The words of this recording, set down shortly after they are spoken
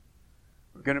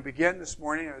We're going to begin this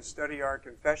morning to study our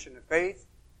Confession of Faith.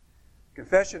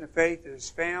 Confession of Faith is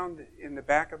found in the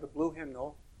back of the blue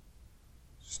hymnal,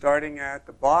 starting at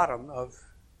the bottom of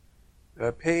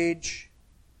page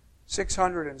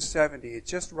 670.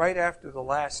 It's just right after the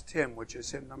last hymn, which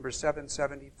is hymn number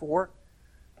 774.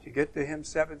 You get to hymn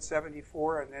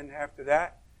 774, and then after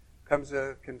that comes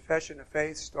a Confession of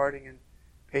Faith starting in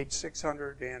page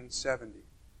 670.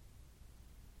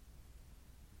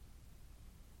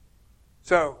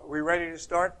 So, are we ready to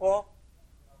start, Paul?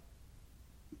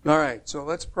 All right, so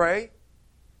let's pray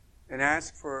and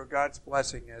ask for God's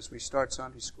blessing as we start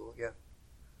Sunday school again.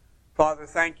 Father,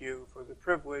 thank you for the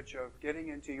privilege of getting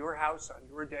into your house on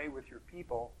your day with your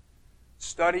people,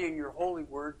 studying your holy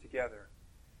word together.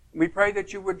 And we pray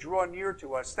that you would draw near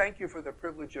to us. Thank you for the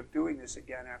privilege of doing this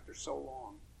again after so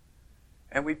long.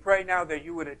 And we pray now that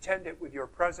you would attend it with your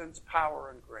presence, power,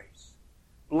 and grace.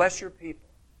 Bless your people.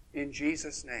 In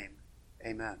Jesus' name,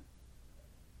 amen.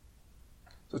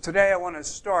 So today I want to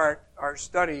start our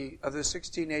study of the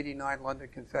 1689 London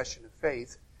Confession of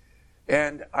Faith.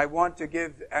 And I want to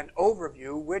give an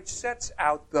overview which sets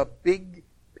out the big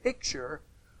picture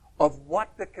of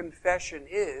what the confession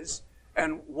is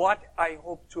and what I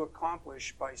hope to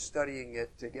accomplish by studying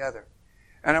it together.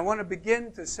 And I want to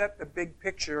begin to set the big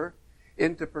picture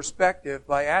into perspective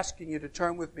by asking you to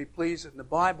turn with me, please, in the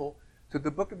Bible to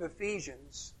the book of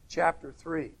Ephesians, chapter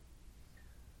 3.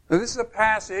 Now, this is a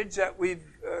passage that we've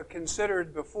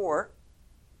considered before.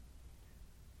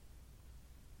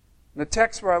 The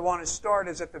text where I want to start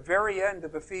is at the very end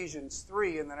of Ephesians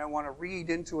 3, and then I want to read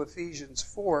into Ephesians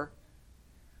 4.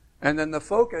 And then the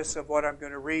focus of what I'm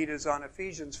going to read is on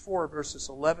Ephesians 4, verses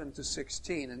 11 to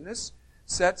 16. And this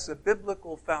sets a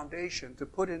biblical foundation to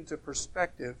put into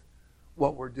perspective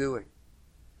what we're doing.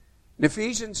 In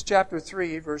Ephesians chapter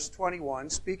 3, verse 21,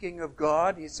 speaking of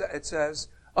God, it says,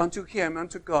 "Unto him,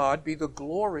 unto God, be the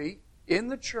glory in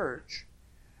the church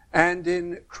and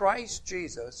in Christ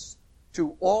Jesus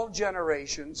to all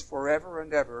generations forever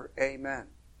and ever. Amen.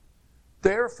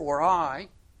 Therefore I,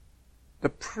 the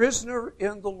prisoner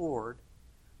in the Lord,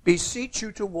 beseech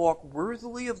you to walk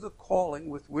worthily of the calling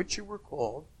with which you were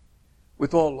called,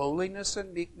 with all lowliness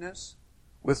and meekness,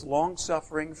 with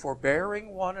long-suffering,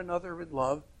 forbearing one another in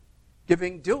love,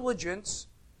 giving diligence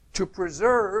to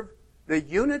preserve the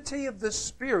unity of the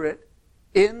Spirit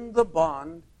in the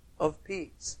bond of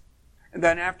peace." And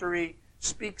then after he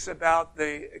speaks about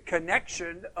the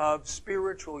connection of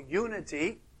spiritual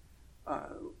unity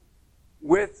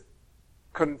with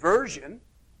conversion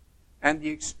and the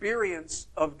experience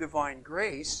of divine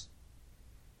grace,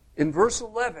 in verse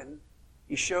 11,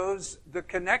 he shows the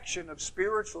connection of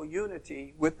spiritual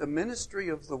unity with the ministry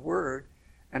of the Word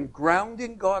and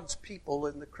grounding God's people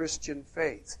in the Christian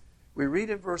faith. We read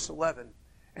in verse 11,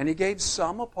 "And he gave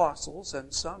some apostles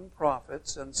and some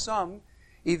prophets and some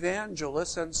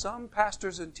evangelists and some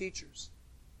pastors and teachers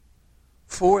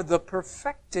for the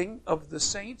perfecting of the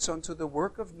saints unto the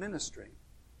work of ministry,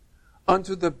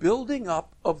 unto the building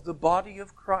up of the body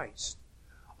of Christ,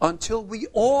 until we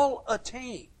all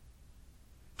attain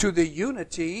to the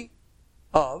unity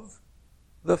of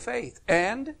the faith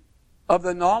and of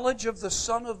the knowledge of the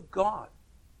Son of God,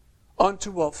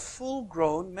 unto a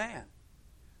full-grown man,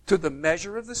 to the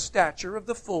measure of the stature of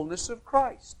the fullness of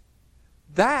Christ,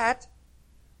 that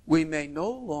we may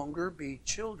no longer be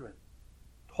children,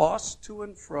 tossed to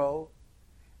and fro,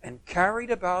 and carried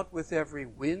about with every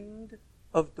wind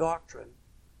of doctrine,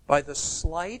 by the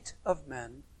sleight of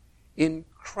men, in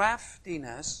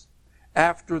craftiness,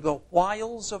 after the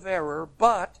wiles of error,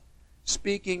 but,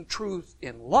 speaking truth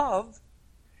in love,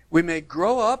 we may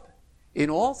grow up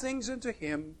in all things into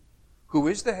him who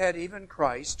is the head, even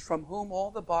Christ, from whom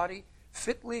all the body,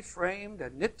 fitly framed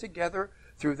and knit together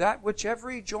through that which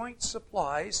every joint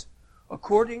supplies,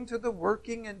 according to the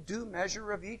working and due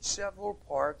measure of each several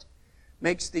part,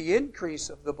 makes the increase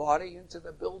of the body into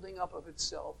the building up of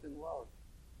itself in love."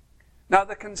 Now,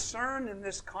 the concern in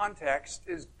this context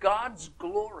is God's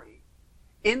glory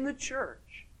in the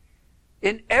church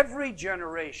in every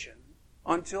generation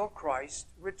until Christ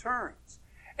returns.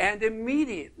 And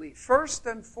immediately, first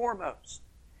and foremost,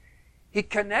 he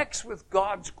connects with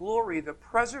God's glory the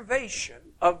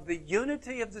preservation of the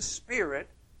unity of the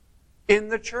Spirit in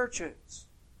the churches.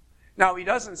 Now, he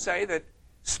doesn't say that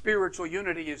spiritual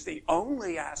unity is the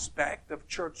only aspect of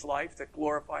church life that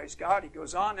glorifies God. He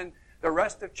goes on in the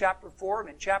rest of chapter 4 and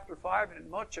in chapter 5 and in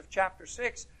much of chapter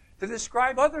 6 to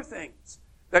describe other things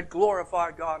that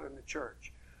glorify God in the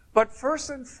church. But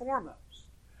first and foremost,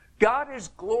 God is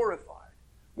glorified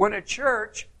when a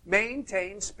church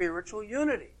maintains spiritual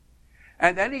unity.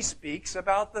 And then he speaks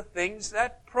about the things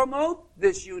that promote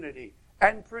this unity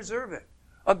and preserve it.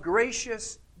 A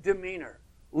gracious demeanor,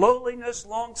 lowliness,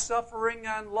 long-suffering,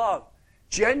 and love.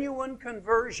 Genuine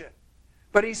conversion.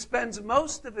 But he spends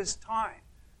most of his time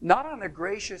not on a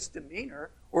gracious demeanor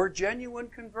or genuine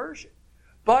conversion,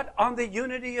 but on the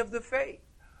unity of the faith,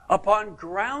 upon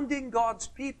grounding God's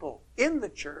people in the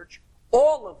church,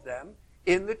 all of them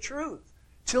in the truth,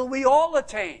 till we all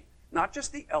attain, not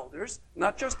just the elders,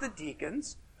 not just the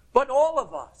deacons, but all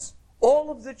of us,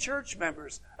 all of the church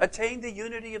members attain the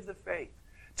unity of the faith,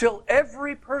 till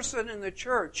every person in the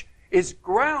church is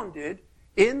grounded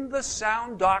in the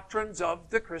sound doctrines of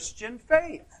the Christian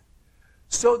faith,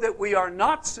 so that we are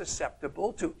not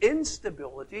susceptible to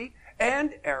instability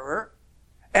and error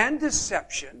and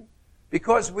deception,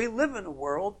 because we live in a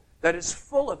world that is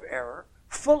full of error,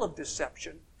 full of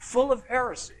deception, full of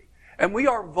heresy, and we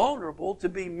are vulnerable to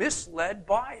be misled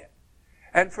by it.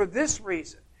 And for this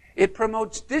reason, it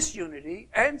promotes disunity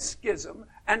and schism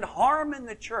and harm in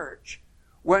the church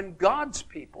when God's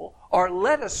people are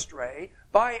led astray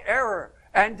by error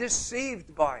and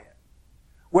deceived by it,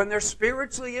 when they're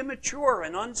spiritually immature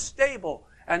and unstable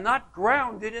and not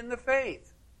grounded in the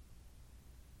faith.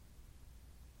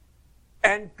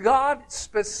 And God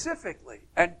specifically,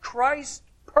 and Christ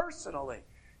personally,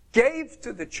 gave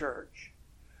to the church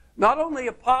not only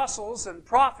apostles and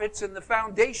prophets in the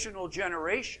foundational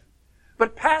generation,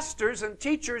 but pastors and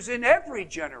teachers in every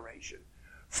generation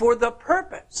for the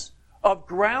purpose of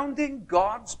grounding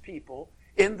God's people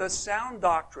in the sound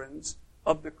doctrines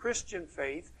of the Christian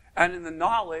faith and in the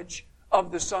knowledge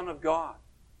of the Son of God.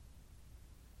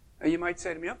 Now you might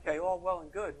say to me, okay, all well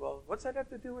and good. Well, what's that have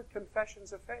to do with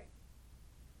confessions of faith?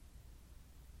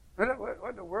 What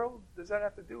in the world does that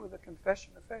have to do with a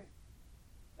confession of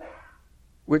faith?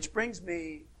 Which brings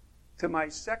me to my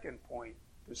second point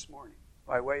this morning,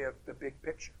 by way of the big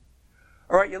picture.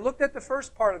 All right, you looked at the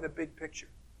first part of the big picture,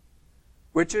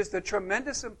 which is the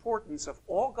tremendous importance of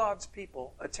all God's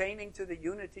people attaining to the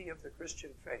unity of the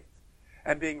Christian faith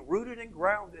and being rooted and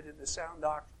grounded in the sound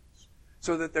doctrines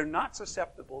so that they're not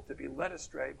susceptible to be led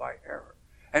astray by error.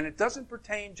 And it doesn't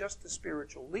pertain just to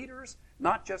spiritual leaders,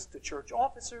 not just to church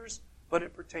officers, but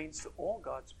it pertains to all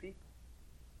God's people.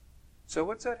 So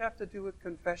what's that have to do with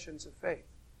confessions of faith?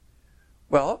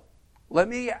 Well, let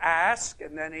me ask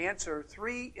and then answer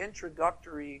 3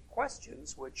 introductory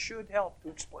questions which should help to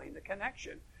explain the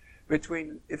connection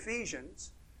between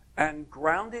Ephesians and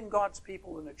grounding God's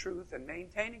people in the truth and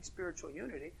maintaining spiritual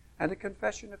unity and a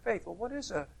confession of faith. Well, what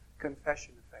is a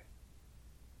confession of faith?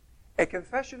 A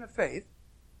confession of faith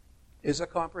is a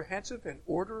comprehensive and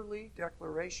orderly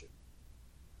declaration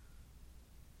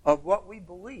of what we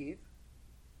believe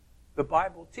the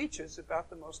Bible teaches about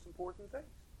the most important things.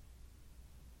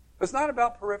 It's not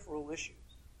about peripheral issues,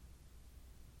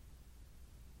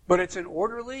 but it's an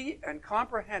orderly and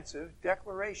comprehensive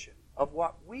declaration of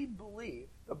what we believe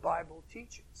the Bible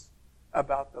teaches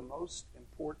about the most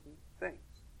important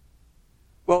things.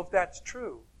 Well, if that's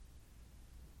true,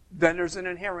 then there's an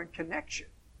inherent connection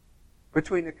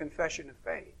between the confession of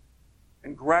faith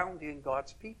and grounding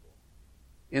God's people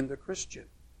in the Christian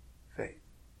faith.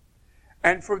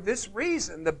 And for this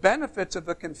reason, the benefits of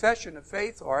a confession of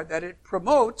faith are that it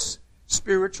promotes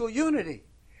spiritual unity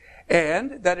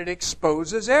and that it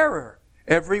exposes error,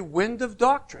 every wind of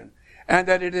doctrine, and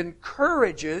that it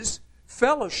encourages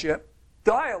fellowship,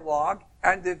 dialogue,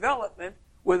 and development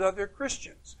with other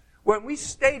Christians. When we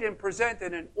state and present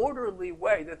in an orderly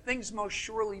way the things most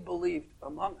surely believed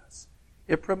among us,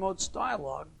 it promotes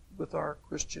dialogue with our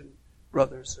Christian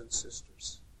brothers and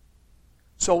sisters.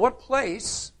 So what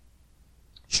place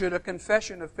should a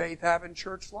confession of faith have in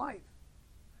church life?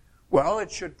 Well,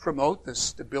 it should promote the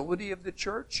stability of the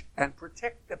church and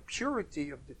protect the purity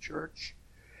of the church.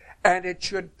 And it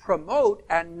should promote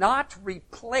and not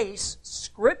replace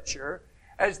Scripture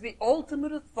as the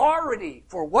ultimate authority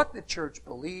for what the church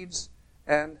believes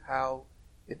and how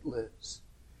it lives.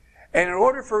 And in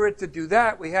order for it to do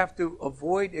that, we have to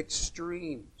avoid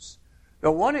extremes.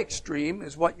 The one extreme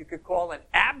is what you could call an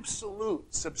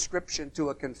absolute subscription to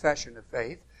a confession of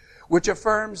faith, which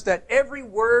affirms that every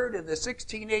word in the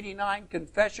 1689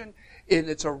 confession in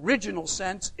its original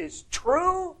sense is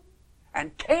true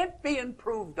and can't be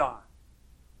improved on.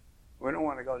 We don't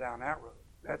want to go down that road.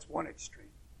 That's one extreme.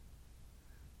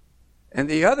 And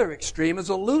the other extreme is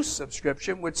a loose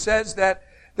subscription, which says that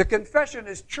the confession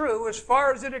is true as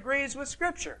far as it agrees with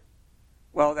Scripture.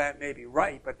 Well, that may be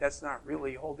right, but that's not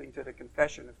really holding to the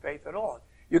confession of faith at all.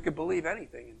 You could believe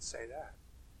anything and say that.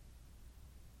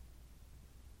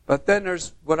 But then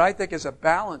there's what I think is a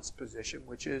balanced position,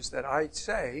 which is that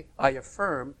I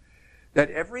affirm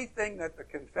that everything that the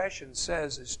confession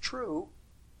says is true,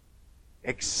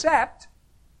 except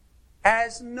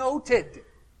as noted.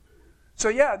 So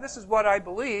yeah, this is what I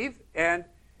believe, and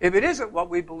if it isn't what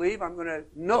we believe, I'm going to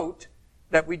note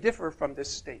that we differ from this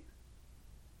statement.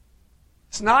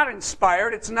 It's not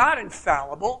inspired, it's not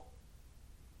infallible,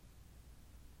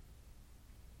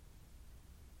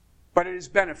 but it is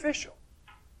beneficial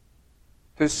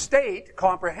to state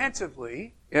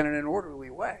comprehensively, in an orderly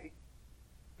way,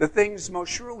 the things most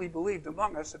surely believed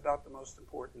among us about the most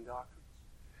important doctrines.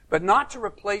 But not to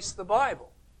replace the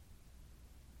Bible,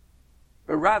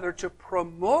 but rather to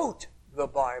promote the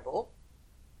Bible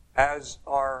as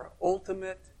our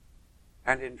ultimate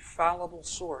and infallible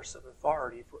source of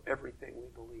authority for everything we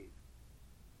believe.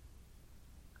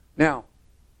 Now,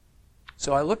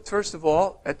 so I looked first of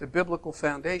all at the biblical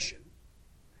foundation,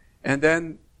 and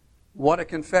then what a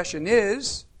confession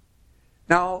is.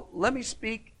 Now, let me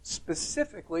speak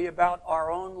specifically about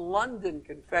our own London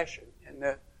confession in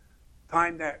the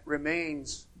time that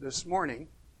remains this morning.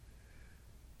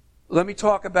 Let me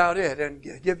talk about it and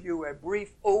give you a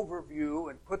brief overview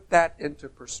and put that into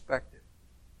perspective.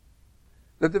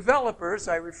 The developers,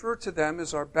 I refer to them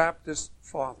as our Baptist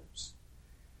fathers.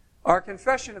 Our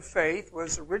Confession of Faith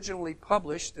was originally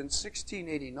published in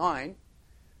 1689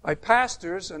 by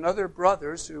pastors and other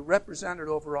brothers who represented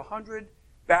over 100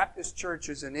 Baptist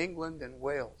churches in England and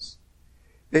Wales.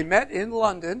 They met in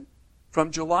London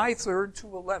from July 3rd to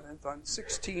 11th on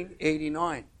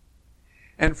 1689.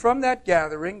 And from that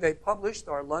gathering, they published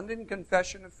our London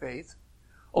Confession of Faith,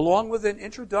 along with an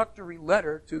introductory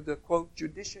letter to the, quote,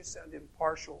 judicious and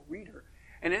impartial reader.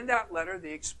 And in that letter,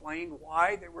 they explained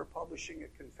why they were publishing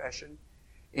a confession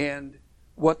and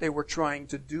what they were trying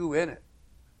to do in it.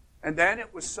 And then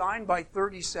it was signed by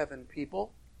 37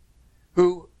 people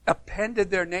who appended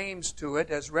their names to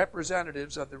it as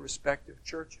representatives of the respective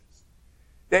churches.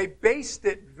 They based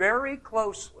it very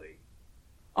closely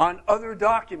on other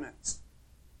documents.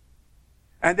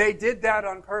 And they did that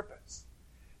on purpose.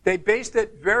 They based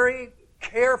it very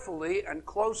carefully and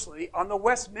closely on the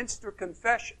Westminster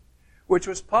Confession, which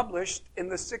was published in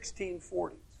the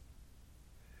 1640s.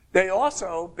 They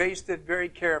also based it very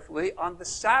carefully on the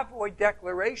Savoy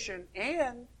Declaration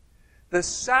and the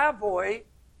Savoy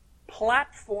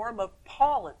Platform of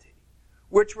Polity,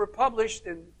 which were published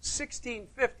in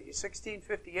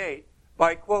 1658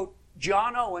 by, quote,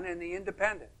 John Owen and the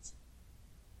Independents.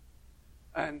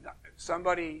 And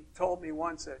somebody told me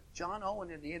once that John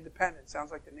Owen and the Independents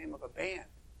sounds like the name of a band.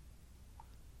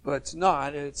 But it's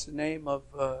not. It's the name of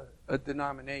a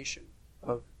denomination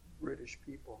of British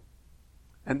people.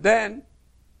 And then,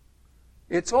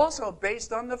 it's also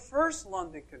based on the First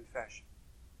London Confession,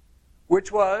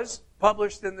 which was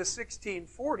published in the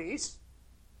 1640s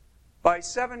by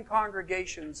 7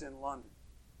 congregations in London.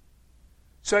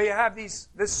 So you have this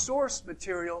source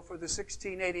material for the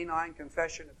 1689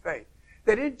 Confession of Faith.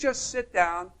 They didn't just sit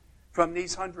down from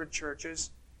these 100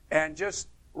 churches and just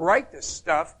write this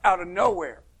stuff out of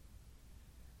nowhere.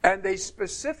 And they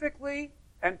specifically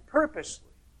and purposely,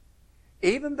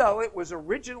 even though it was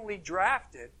originally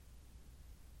drafted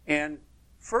and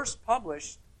first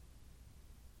published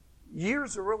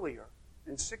years earlier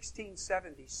in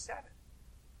 1677,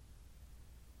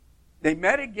 they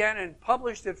met again and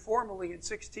published it formally in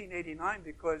 1689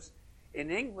 because in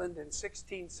England in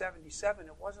 1677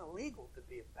 it wasn't legal to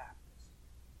be a Baptist.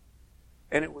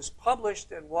 And it was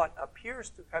published in what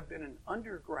appears to have been an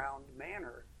underground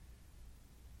manner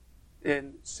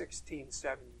in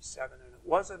 1677. And it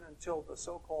wasn't until the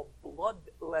so-called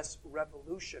bloodless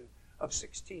revolution of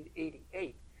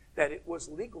 1688 that it was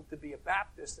legal to be a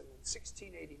Baptist. And in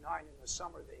 1689 in the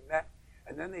summer they met,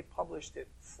 and then they published it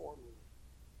formally.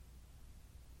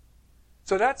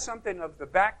 So that's something of the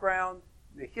background,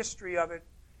 the history of it.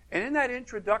 And in that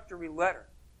introductory letter,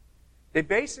 they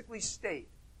basically state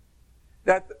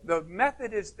that the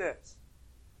method is this,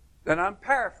 that I'm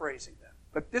paraphrasing them,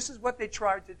 but this is what they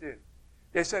tried to do.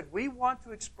 They said, we want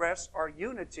to express our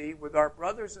unity with our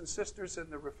brothers and sisters in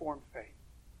the Reformed faith.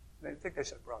 I think they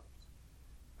said brothers,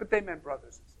 but they meant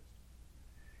brothers and sisters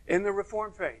in the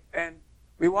Reformed faith. And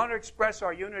we want to express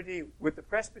our unity with the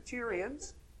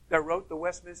Presbyterians that wrote the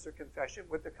Westminster Confession,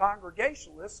 with the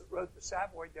Congregationalists that wrote the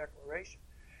Savoy Declaration,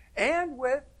 and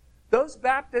with those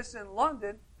Baptists in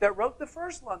London that wrote the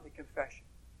First London Confession.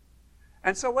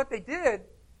 And so what they did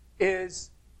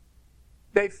is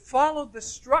they followed the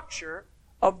structure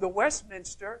of the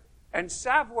Westminster and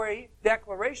Savoy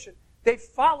Declaration. They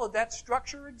followed that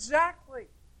structure exactly.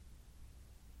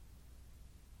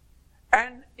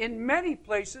 And in many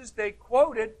places they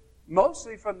quoted,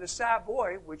 mostly from the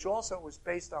Savoy, which also was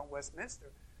based on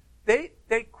Westminster, they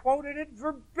quoted it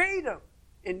verbatim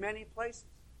in many places.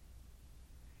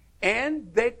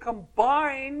 And they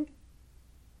combined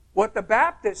what the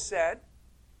Baptists said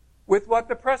with what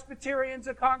the Presbyterians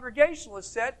and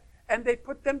Congregationalists said, and they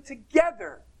put them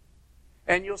together.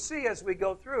 And you'll see as we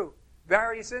go through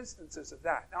various instances of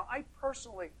that. Now,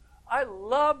 I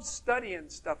love studying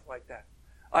stuff like that.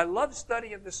 I love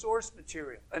studying the source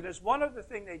material. And there's one other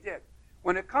thing they did.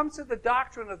 When it comes to the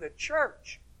doctrine of the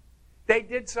church, they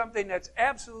did something that's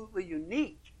absolutely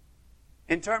unique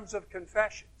in terms of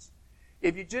confessions.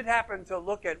 If you did happen to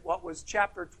look at what was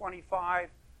chapter 25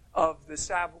 of the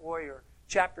Savoy, or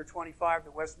chapter 25 of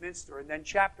the Westminster, and then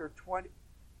chapter 20...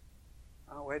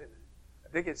 Oh, wait a minute. I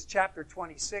think it's chapter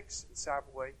 26 in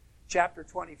Savoy, chapter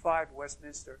 25 of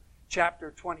Westminster,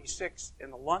 chapter 26 in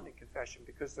the London Confession,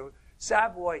 because the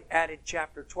Savoy added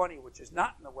chapter 20, which is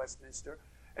not in the Westminster,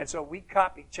 and so we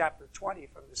copied chapter 20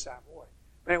 from the Savoy.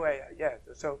 Anyway,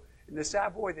 so in the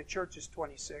Savoy, the church is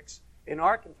 26. In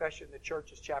our confession, the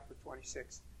church is chapter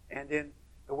 26. And in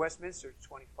the Westminster, it's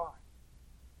 25.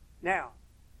 Now,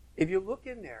 if you look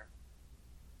in there,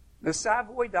 the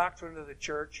Savoy doctrine of the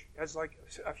church has like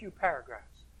a few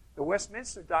paragraphs. The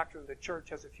Westminster doctrine of the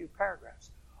church has a few paragraphs.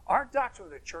 Our doctrine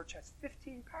of the church has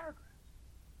 15 paragraphs.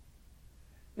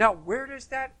 Now,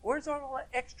 where's all that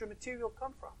extra material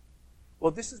come from?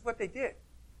 Well, this is what they did.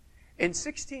 In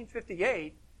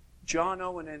 1658, John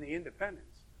Owen and the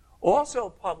Independents also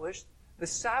published the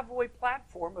Savoy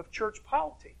Platform of Church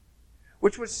Polity,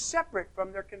 which was separate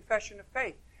from their Confession of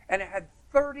Faith, and it had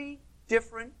 30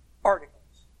 different articles.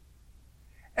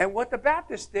 And what the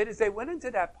Baptists did is they went into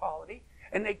that polity,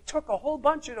 and they took a whole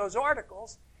bunch of those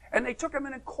articles, and they took them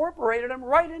and incorporated them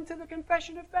right into the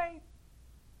Confession of Faith,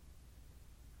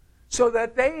 so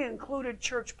that they included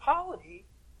church polity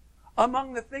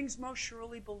among the things most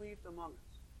surely believed among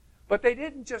us. But they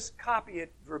didn't just copy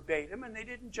it verbatim, and they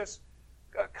didn't just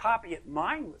copy it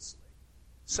mindlessly.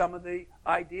 Some of the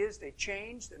ideas they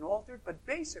changed and altered, but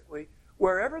basically,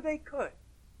 wherever they could,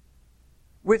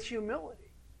 with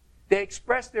humility, they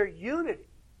expressed their unity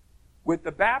with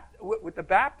the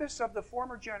Baptists of the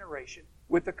former generation,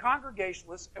 with the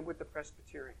Congregationalists, and with the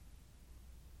Presbyterians.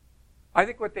 I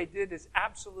think what they did is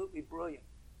absolutely brilliant,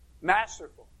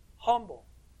 masterful, humble,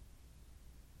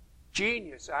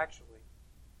 genius, actually,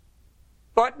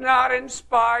 but not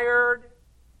inspired.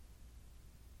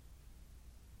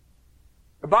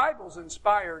 The Bible's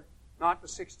inspired, not the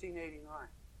 1689.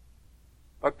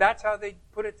 But that's how they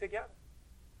put it together.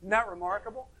 Isn't that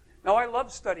remarkable? Now, I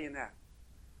love studying that.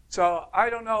 So I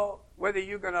don't know whether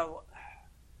you're going to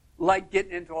like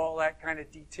getting into all that kind of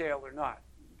detail or not.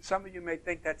 Some of you may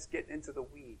think that's getting into the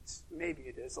weeds. Maybe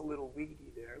it is a little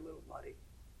weedy there, a little muddy.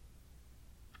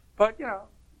 But,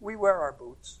 we wear our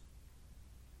boots.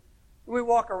 We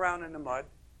walk around in the mud.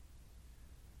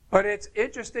 But it's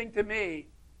interesting to me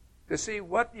to see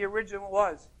what the original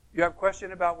was. You have a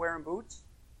question about wearing boots?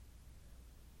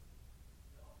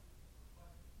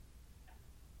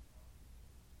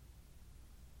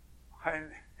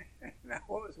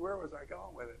 Where was I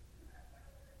going with it?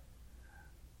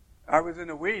 I was in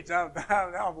the weeds. Now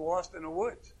I'm lost in the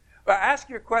woods. But ask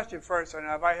your question first, and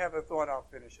if I have a thought, I'll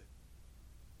finish it.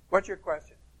 What's your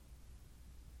question?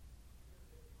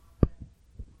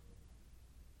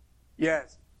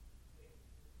 Yes.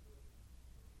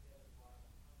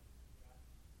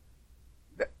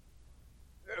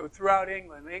 Throughout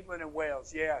England and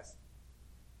Wales, yes.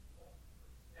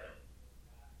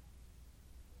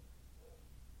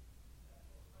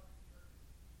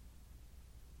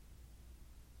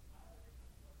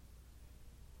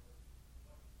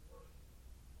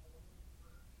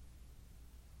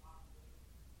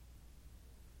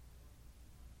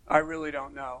 I really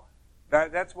don't know.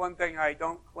 That's one thing I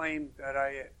don't claim that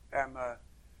I am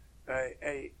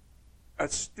a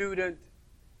student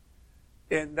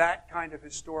in that kind of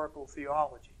historical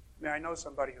theology. I mean, I know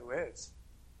somebody who is,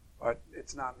 but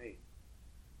it's not me.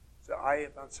 So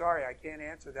I'm sorry, I can't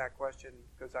answer that question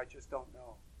because I just don't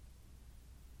know.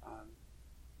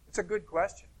 It's a good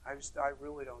question. I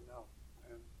really don't know.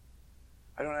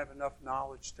 I don't have enough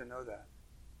knowledge to know that.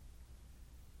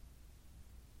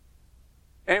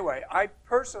 Anyway, I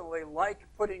personally like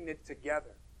putting it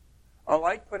together. I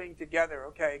like putting together,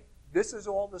 okay, this is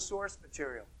all the source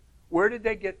material. Where did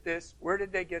they get this? Where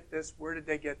did they get this? Where did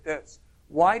they get this?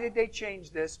 Why did they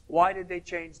change this? Why did they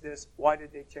change this? Why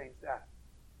did they change that?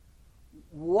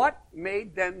 What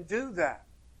made them do that?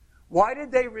 Why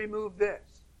did they remove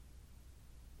this?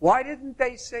 Why didn't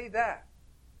they say that?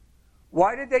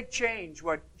 Why did they change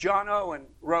what John Owen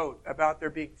wrote about there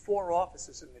being 4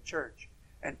 offices in the church?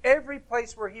 And every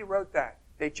place where he wrote that,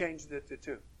 they changed it to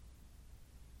 2.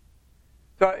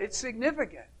 So it's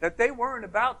significant that they weren't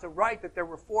about to write that there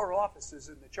were 4 offices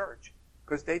in the church,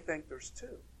 because they think there's 2.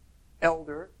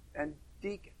 Elder and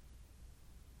deacon,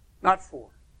 not 4.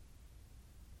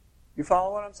 You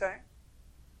follow what I'm saying?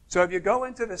 So if you go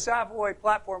into the Savoy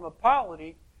platform of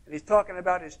polity, and he's talking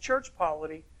about his church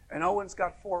polity, and Owen's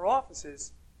got 4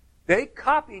 offices, they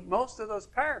copied most of those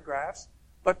paragraphs,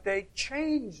 but they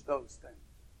changed those things.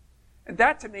 And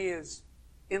that to me is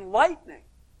enlightening.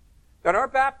 That our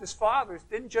Baptist fathers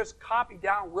didn't just copy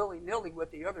down willy-nilly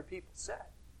what the other people said,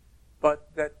 but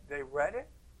that they read it,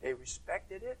 they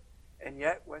respected it, and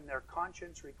yet when their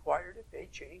conscience required it, they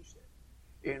changed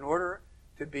it in order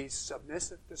to be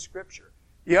submissive to Scripture.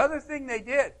 The other thing they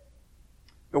did,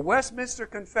 the Westminster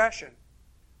Confession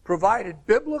provided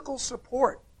biblical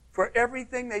support for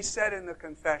everything they said in the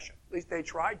confession. At least they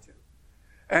tried to.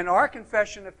 And our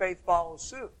confession of faith follows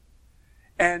suit.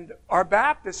 And our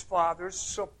Baptist fathers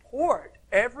support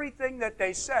everything that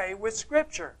they say with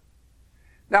Scripture.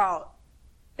 Now,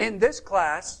 in this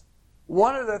class,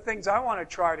 one of the things I want to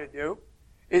try to do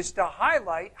is to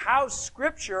highlight how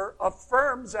Scripture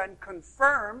affirms and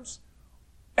confirms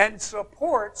and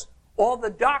supports all the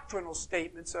doctrinal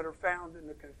statements that are found in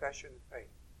the Confession of Faith.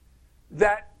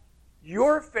 That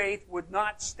your faith would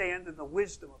not stand in the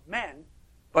wisdom of men,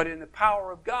 but in the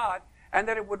power of God, and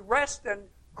that it would rest and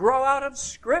grow out of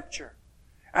Scripture,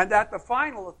 and that the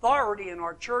final authority in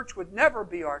our church would never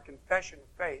be our confession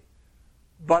of faith,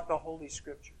 but the Holy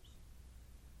Scriptures.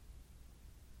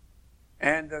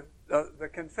 And the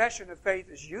confession of faith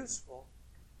is useful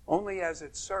only as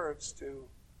it serves to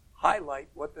highlight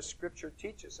what the Scripture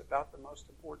teaches about the most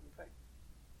important thing.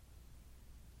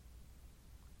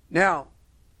 Now,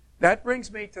 that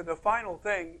brings me to the final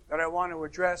thing that I want to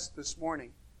address this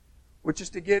morning, which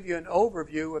is to give you an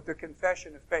overview of the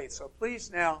confession of faith. So please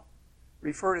now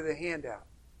refer to the handout.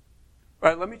 All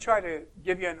right, let me try to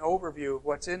give you an overview of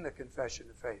what's in the confession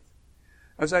of faith.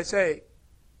 As I say,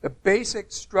 the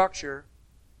basic structure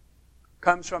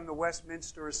comes from the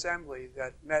Westminster Assembly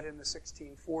that met in the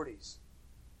 1640s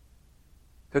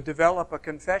to develop a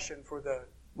confession for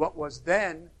what was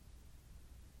then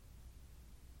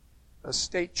a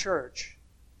state church,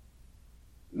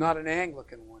 not an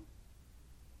Anglican one.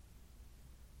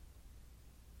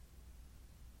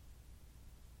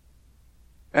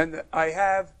 And I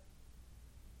have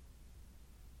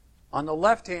on the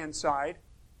left-hand side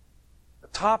a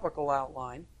topical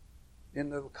outline in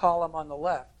the column on the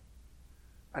left,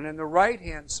 and in the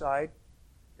right-hand side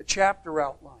a chapter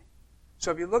outline. So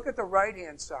if you look at the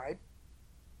right-hand side,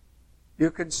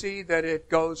 you can see that it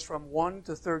goes from 1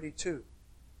 to 32.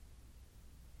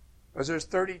 Because there's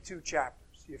 32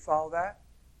 chapters. Do you follow that?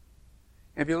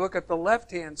 If you look at the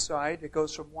left-hand side, it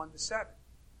goes from 1 to 7.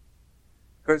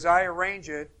 Because I arrange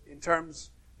it in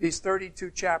terms, these 32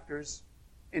 chapters,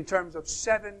 in terms of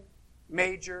 7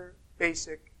 major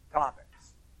basic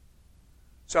topics.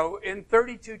 So in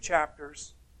 32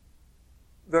 chapters,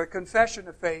 the Confession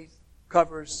of Faith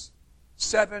covers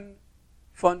 7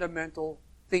 fundamental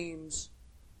themes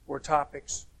or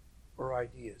topics or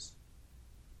ideas.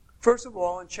 First of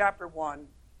all, in chapter 1,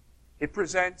 it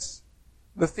presents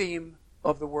the theme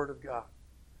of the Word of God.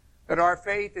 That our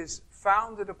faith is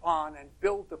founded upon and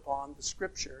built upon the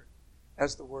Scripture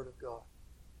as the Word of God.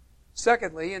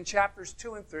 Secondly, in chapters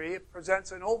 2 and 3, it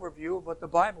presents an overview of what the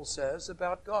Bible says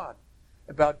about God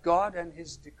and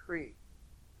His decree.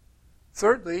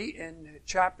 Thirdly, in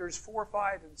chapters 4,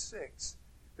 5, and 6,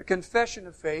 the Confession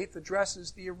of Faith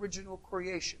addresses the original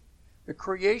creation. The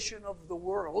creation of the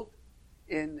world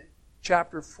in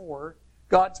chapter 4,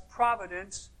 God's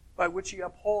providence by which He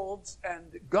upholds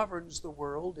and governs the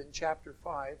world in chapter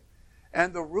 5,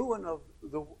 and the ruin of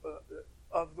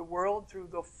the world through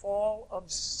the fall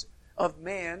of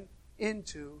man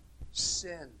into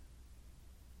sin.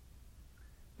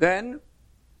 Then,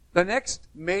 the next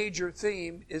major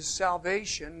theme is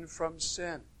salvation from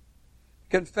sin.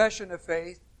 Confession of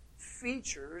Faith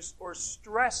features or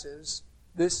stresses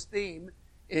this theme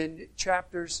in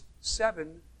chapters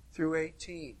 7 through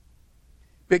 18.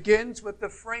 Begins with the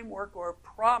framework or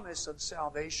promise of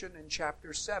salvation in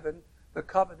chapter 7, the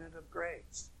covenant of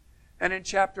grace. And in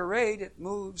chapter 8, it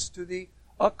moves to the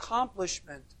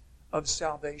accomplishment of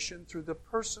salvation through the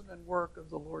person and work of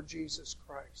the Lord Jesus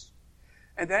Christ.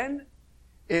 And then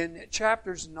in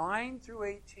chapters 9 through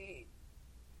 18,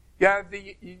 you have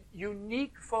the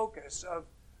unique focus of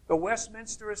the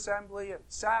Westminster Assembly and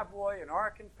Savoy and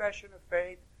our Confession of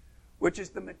Faith, which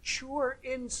is the mature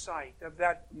insight of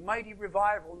that mighty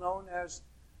revival known as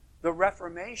the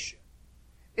Reformation,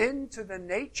 into the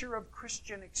nature of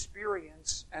Christian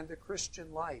experience and the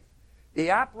Christian life, the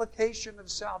application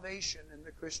of salvation in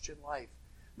the Christian life,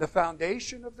 the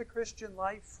foundation of the Christian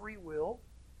life, free will,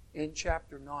 in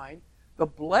chapter 9, the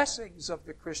blessings of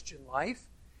the Christian life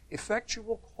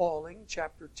effectual calling,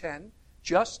 chapter 10,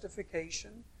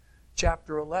 justification,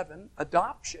 chapter 11,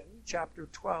 adoption, chapter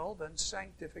 12, and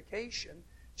sanctification,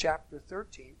 chapter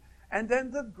 13. And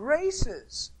then the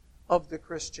graces of the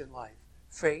Christian life.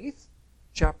 Faith,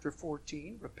 chapter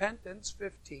 14, repentance,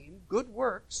 15, good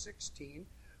works, 16,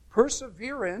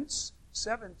 perseverance,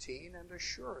 17, and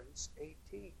assurance,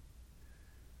 18.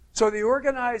 So the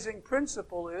organizing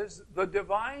principle is the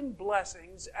divine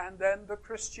blessings and then the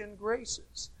Christian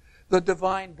graces. The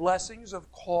divine blessings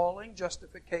of calling,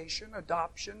 justification,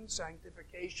 adoption,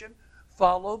 sanctification,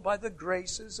 followed by the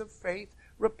graces of faith,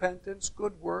 repentance,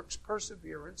 good works,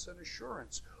 perseverance, and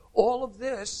assurance. All of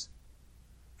this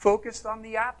focused on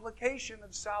the application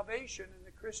of salvation in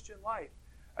the Christian life.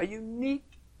 A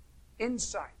unique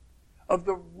insight of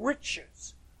the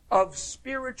riches of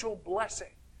spiritual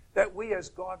blessing that we as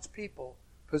God's people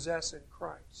possess in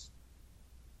Christ.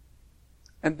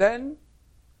 And then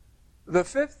the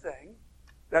fifth thing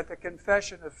that the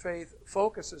Confession of Faith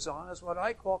focuses on is what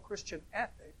I call Christian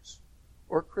ethics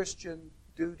or Christian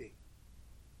duty.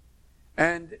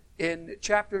 And in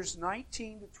chapters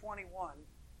 19 to 21,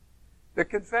 the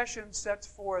Confession sets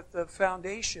forth the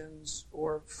foundations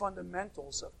or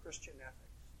fundamentals of Christian ethics.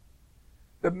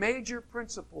 The major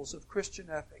principles of Christian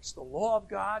ethics, the law of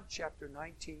God, chapter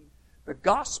 19, the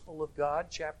gospel of God,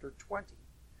 chapter 20,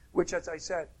 which, as I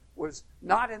said, was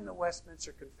not in the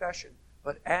Westminster Confession,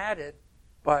 but added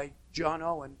by John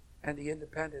Owen and the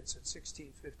Independents in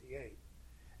 1658.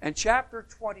 And chapter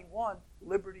 21,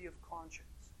 liberty of conscience.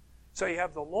 So you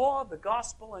have the law, the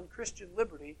gospel, and Christian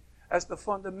liberty as the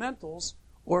fundamentals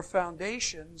or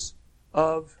foundations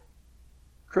of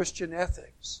Christian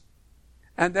ethics.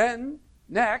 And then,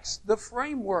 next, the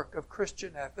framework of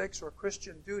Christian ethics or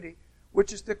Christian duty,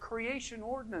 which is the creation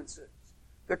ordinances,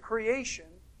 the creation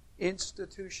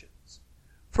institutions.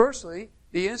 Firstly,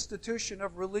 the institution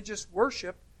of religious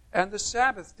worship and the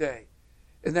Sabbath day.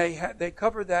 And they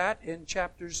cover that in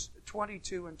chapters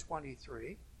 22 and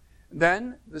 23.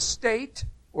 Then the state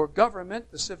or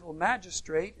government, the civil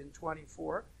magistrate in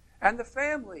 24, and the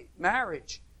family,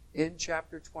 marriage, in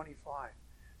chapter 25.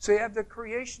 So you have the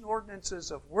creation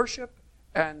ordinances of worship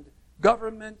and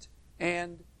government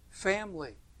and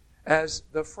family as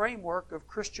the framework of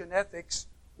Christian ethics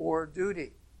or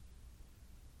duty.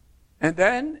 And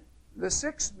then the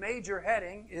sixth major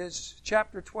heading is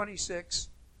chapter 26,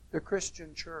 the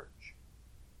Christian church.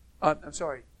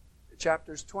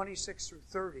 Chapters 26 through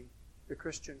 30, the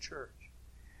Christian church.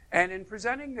 And in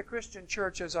presenting the Christian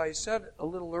church, as I said a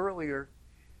little earlier,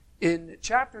 in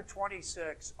chapter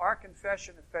 26, our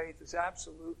confession of faith is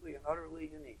absolutely and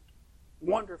utterly unique,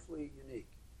 wonderfully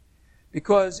unique,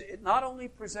 because it not only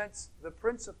presents the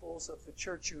principles of the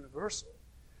church universal,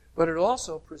 but it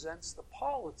also presents the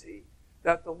polity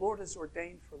that the Lord has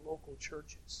ordained for local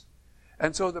churches.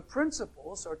 And so the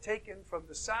principles are taken from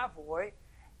the Savoy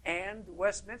and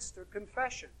Westminster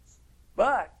confessions,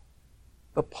 but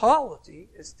the polity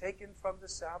is taken from the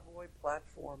Savoy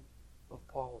platform of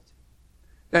polity.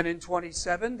 Then in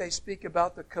 27, they speak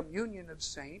about the communion of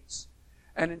saints.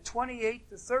 And in 28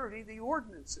 to 30, the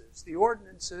ordinances. The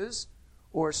ordinances,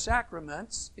 or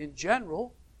sacraments in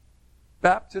general,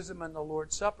 baptism and the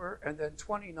Lord's Supper. And then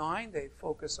 29, they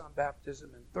focus on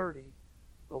baptism. And 30,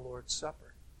 the Lord's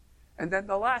Supper. And then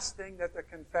the last thing that the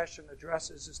confession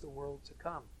addresses is the world to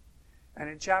come. And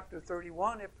in chapter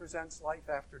 31, it presents life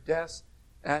after death.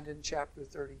 And in chapter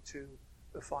 32,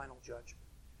 the final judgment.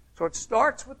 So it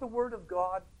starts with the Word of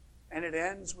God, and it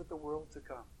ends with the world to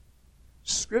come.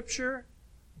 Scripture,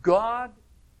 God,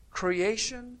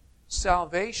 creation,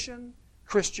 salvation,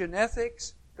 Christian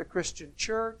ethics, the Christian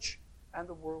church, and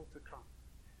the world to come.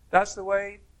 That's the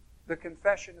way the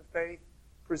confession of faith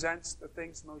presents the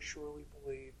things most surely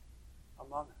believed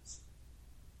among us.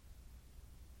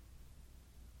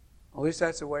 At least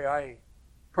that's the way I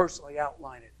personally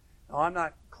outline it. Now, I'm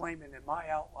not claiming that my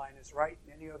outline is right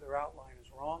and any other outline is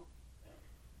wrong.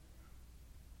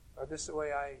 But this is the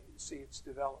way I see its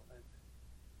development.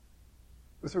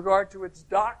 With regard to its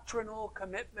doctrinal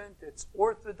commitment, it's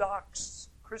Orthodox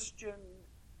Christian,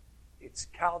 it's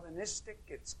Calvinistic,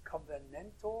 it's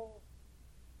covenantal,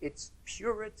 it's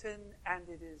Puritan, and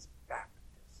it is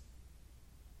Baptist.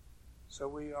 So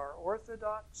we are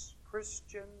Orthodox,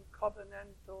 Christian,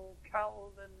 covenantal,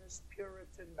 Calvinist,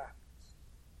 Puritan, Baptist.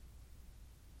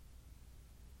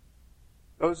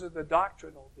 Those are the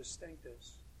doctrinal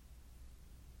distinctives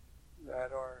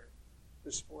that are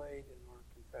displayed in our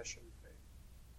confession of